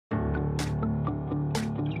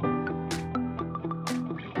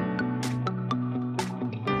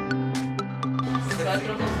I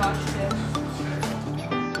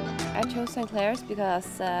chose St. Clare's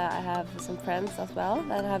because I have some friends as well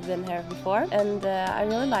that have been here before, and I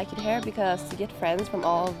really like it here because you get friends from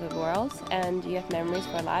all over the world and you get memories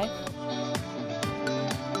for life.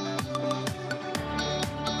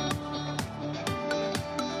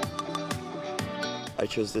 I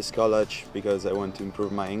chose this college because I want to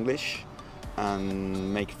improve my English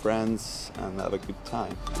and make friends and have a good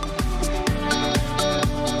time.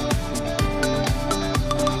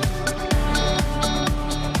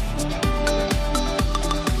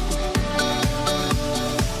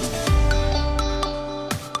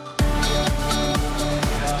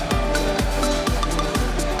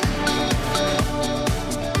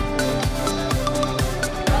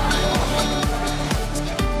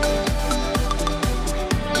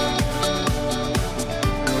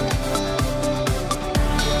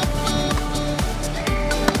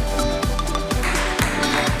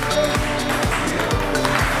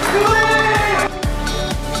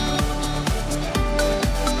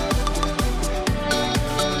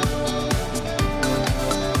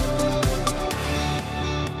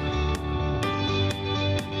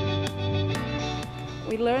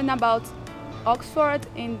 We learn about Oxford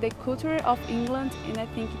and the culture of England, and I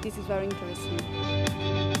think this is very interesting.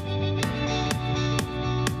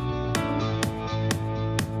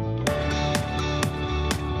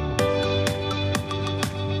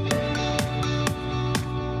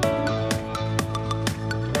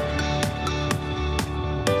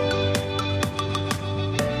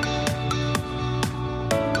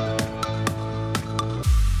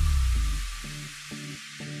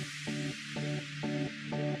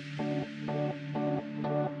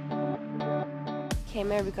 I came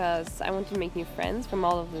here because I wanted to make new friends from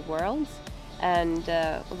all over the world, and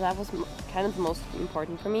that was kind of the most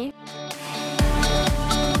important for me.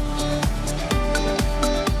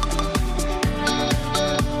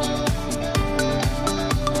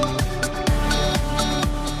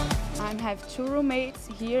 I have two roommates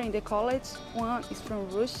here in the college. One is from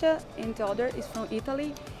Russia and the other is from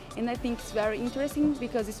Italy, and I think it's very interesting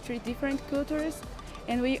because it's three different cultures,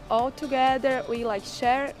 and we all together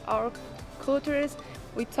share our cultures.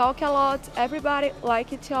 We talk a lot, everybody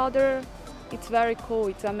like each other. It's very cool,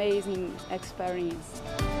 it's amazing experience.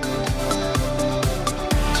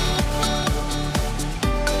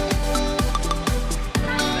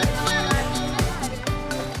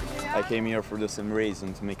 I came here for the same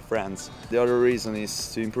reason, to make friends. The other reason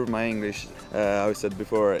is to improve my English. How I said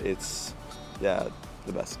before, it's the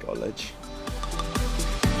best college.